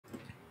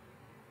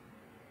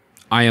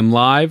I am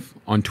live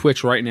on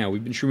Twitch right now.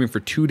 We've been streaming for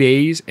 2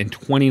 days and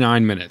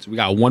 29 minutes. We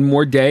got one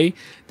more day.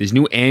 This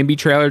new Anby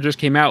trailer just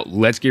came out.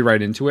 Let's get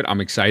right into it.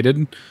 I'm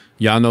excited.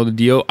 Y'all know the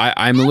deal.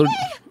 I'm a little...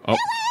 Oh.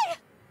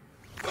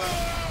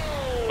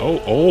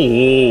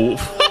 Oh.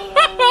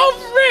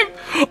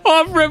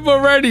 Off rip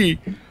already.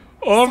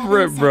 Off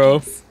rip,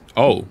 bro.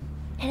 Oh.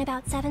 In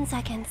about 7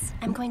 seconds,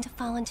 I'm going to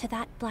fall into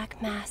that black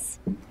mass.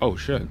 Oh,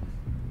 shit.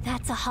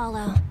 That's a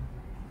hollow.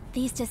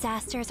 These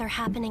disasters are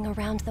happening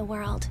around the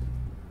world.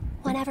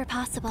 Whenever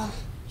possible,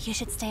 you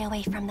should stay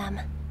away from them.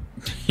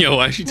 Yo,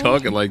 why is she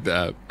talking like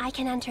that? I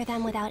can enter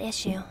them without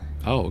issue.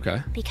 Oh,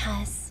 okay.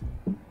 Because...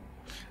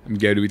 I'm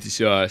good with the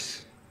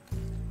sauce.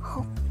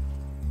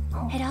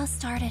 It all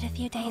started a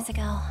few days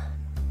ago.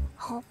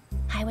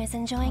 I was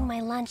enjoying my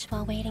lunch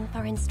while waiting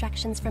for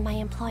instructions from my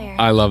employer.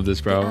 I love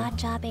this, bro. The odd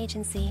job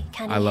agency,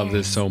 I love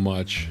this so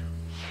much.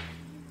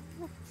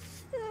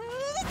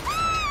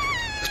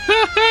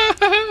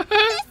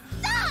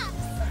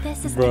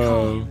 This is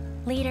Nicole,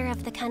 leader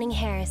of the Cunning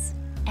Hares,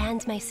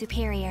 and my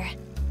superior.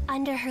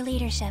 Under her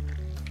leadership,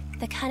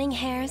 the Cunning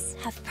Hares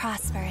have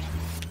prospered.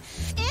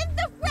 In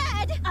the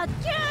red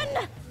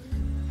again!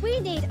 We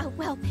need a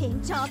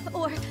well-paying job,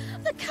 or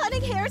the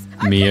Cunning Hares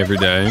are me every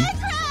day.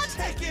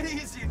 Take it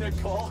easy,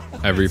 Nicole.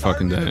 Every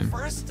fucking day.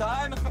 First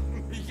time,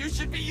 you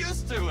should be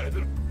used to it.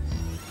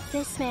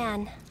 This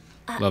man,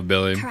 love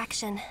Billy.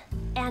 Correction,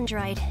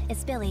 android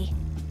is Billy.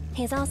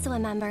 He's also a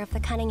member of the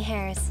Cunning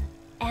Hares,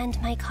 and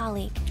my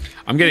colleague.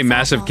 I'm getting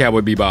massive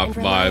Cowboy Bebop and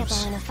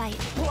vibes. in a fight.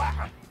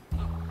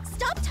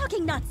 Stop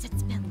talking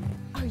nonsense, Billy.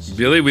 Are you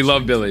Billy, we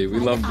love Billy. We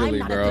love I'm Billy,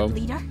 not bro. A good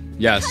leader?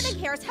 Yes. The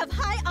Cunning Hares have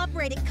high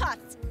operating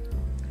costs.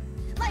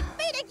 Like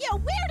feeding you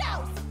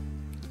weirdos!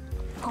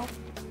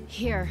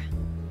 Here.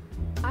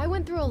 I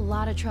went through a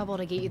lot of trouble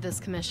to get you this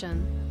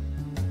commission.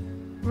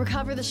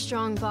 Recover the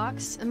strong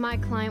box, and my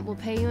client will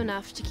pay you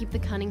enough to keep the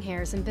Cunning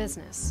Hares in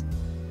business.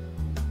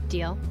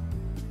 Deal?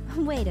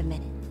 Wait a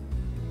minute.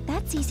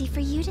 That's easy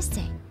for you to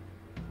say.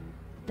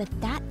 But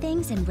that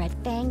thing's in Red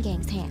Fang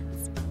Gang's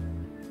hands.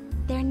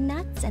 They're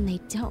nuts and they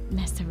don't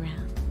mess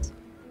around.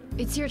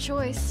 It's your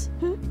choice.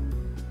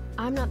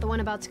 I'm not the one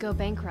about to go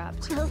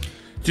bankrupt.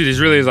 Dude, this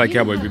really is like You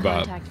know Cowboy how to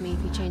Bebop. Contact me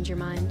if you change your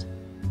mind.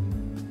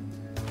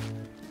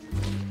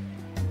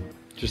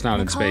 Just not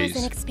in Nicole is an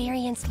space.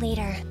 experienced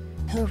leader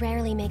who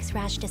rarely makes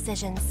rash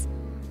decisions.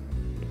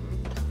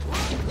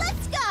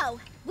 Let's go!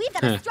 We've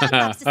got a strong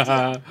box to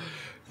steal.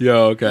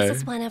 Yo, okay. This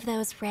is one of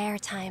those rare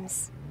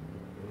times.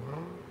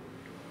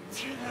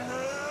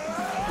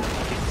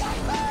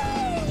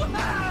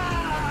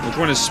 Which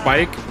one is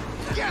Spike?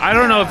 I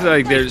don't know if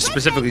like they're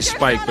specifically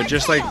Spike, but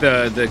just like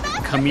the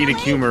comedic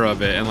humor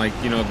of it and like,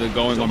 you know, the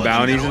going on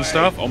bounties and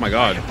stuff. Oh my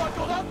god.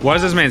 Why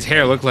does this man's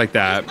hair look like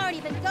that? Aren't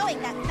even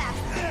going that fast.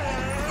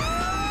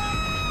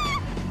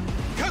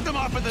 Cut them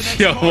off at the next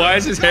Yo, corner. why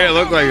does his hair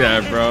look like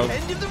that, bro?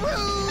 End of the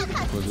road.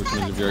 Was which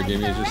one of your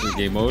game is just in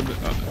game mode?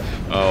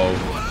 Oh.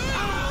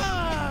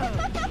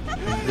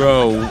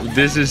 Bro,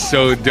 this is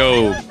so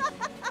dope.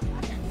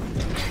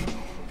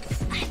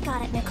 I've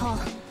got it, Nicole.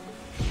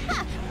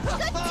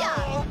 Good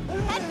job!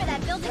 Head for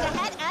that building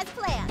ahead as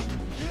planned.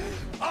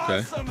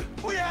 Awesome.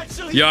 We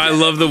actually Yo, I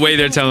love the way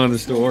they're telling the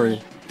story.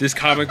 This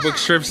comic book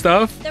strip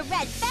stuff. The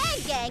Red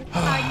Fang Gang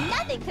are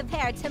nothing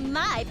compared to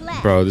my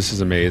plan. Bro, this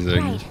is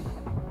amazing. Right.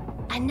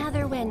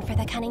 Another win for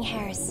the Cunning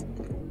Hares.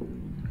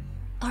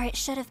 Or it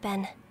should have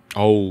been.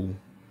 Oh,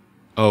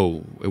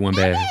 it went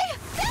bad.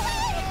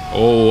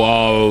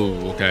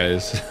 Oh, okay. In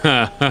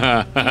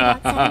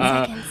about 7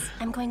 seconds,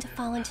 I'm going to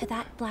fall into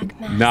that black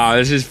mass. Nah,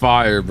 this is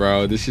fire,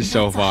 bro. This is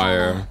so That's a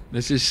fire. hollow.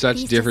 This is such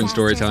These different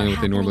disasters storytelling are than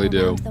what they normally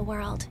happening do. around the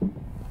world.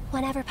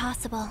 Whenever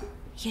possible,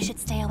 you should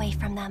stay away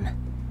from them.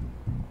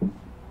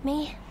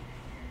 Me,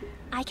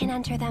 I can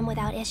enter them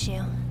without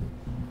issue.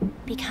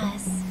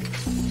 Because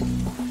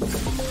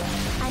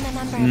I'm a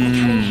member of the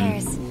Cunning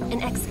Hares,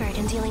 an expert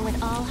in dealing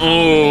with all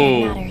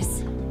high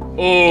matters.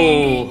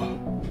 Oh,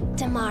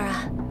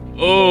 Damara.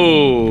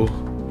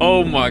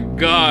 oh my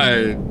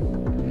god.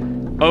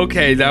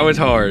 Okay, that was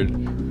hard.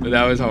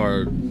 That was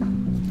hard.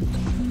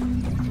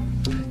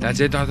 That's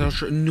it?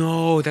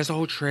 No, that's the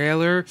whole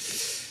trailer?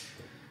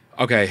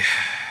 Okay.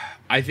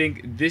 I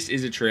think this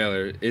is a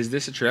trailer. Is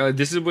this a trailer?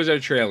 This was a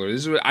trailer.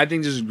 This is what I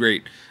think this is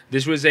great.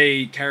 This was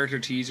a character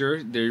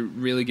teaser. They're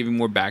really giving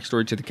more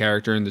backstory to the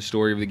character and the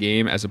story of the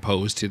game as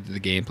opposed to the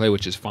gameplay,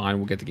 which is fine.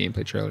 We'll get the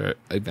gameplay trailer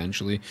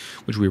eventually,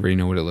 which we already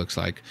know what it looks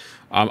like.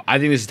 I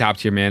think this is top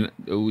tier, man.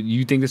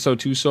 You think this so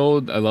too,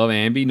 Soul? I love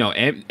Anby. No,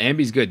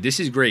 Anby's good. This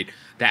is great.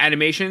 The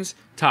animations,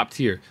 top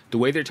tier. The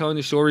way they're telling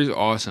the story is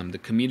awesome. The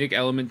comedic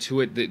element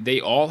to it,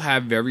 they all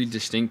have very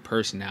distinct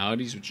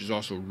personalities, which is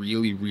also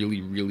really,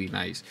 really, really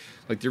nice.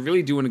 Like, they're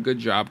really doing a good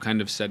job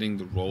kind of setting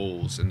the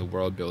roles in the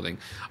world building.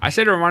 I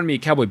said it reminded me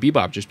of Cowboy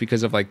Bebop just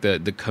because of, like, the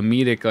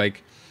comedic,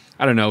 like,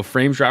 I don't know,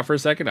 frames drop for a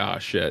second. Oh,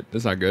 shit.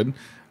 That's not good.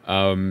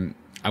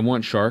 I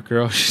want Shark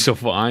Girl. She's so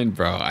fine,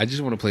 bro. I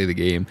just want to play the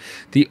game.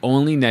 The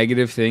only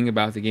negative thing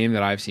about the game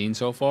that I've seen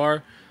so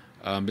far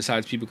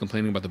besides people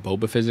complaining about the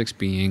boba physics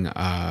being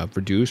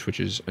reduced, which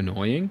is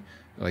annoying,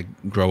 like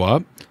grow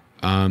up,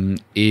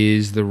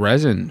 is the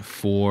resin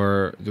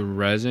for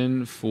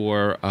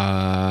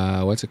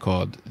what's it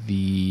called,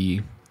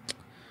 the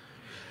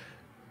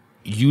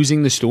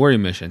using the story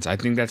missions. I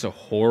think that's a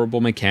horrible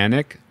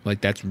mechanic.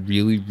 Like, that's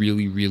really,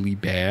 really, really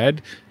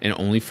bad, and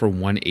only for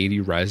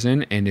 180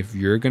 resin. And if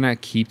you're gonna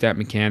keep that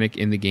mechanic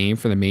in the game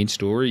for the main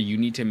story, you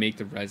need to make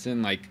the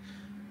resin like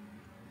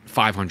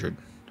 500,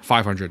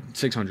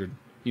 600,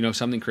 you know,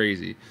 something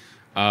crazy.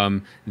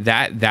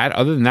 That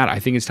other than that, I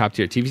think it's top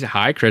tier. TV.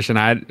 Hi, Christian.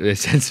 I had a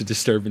sense of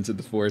disturbance of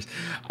the force.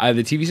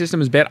 The TV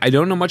system is bad. I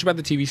don't know much about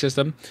the TV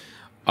system.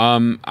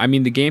 I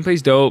mean, the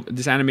gameplay's dope.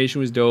 This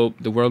animation was dope.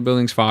 The world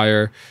building's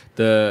fire.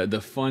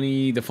 The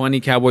funny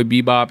Cowboy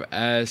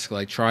Bebop-esque,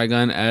 like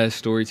Trigun-esque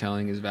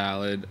storytelling is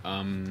valid.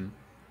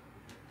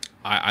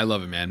 I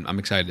love it, man. I'm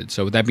excited.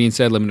 So with that being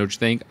said, let me know what you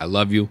think. I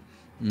love you.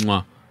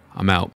 Mwah. I'm out.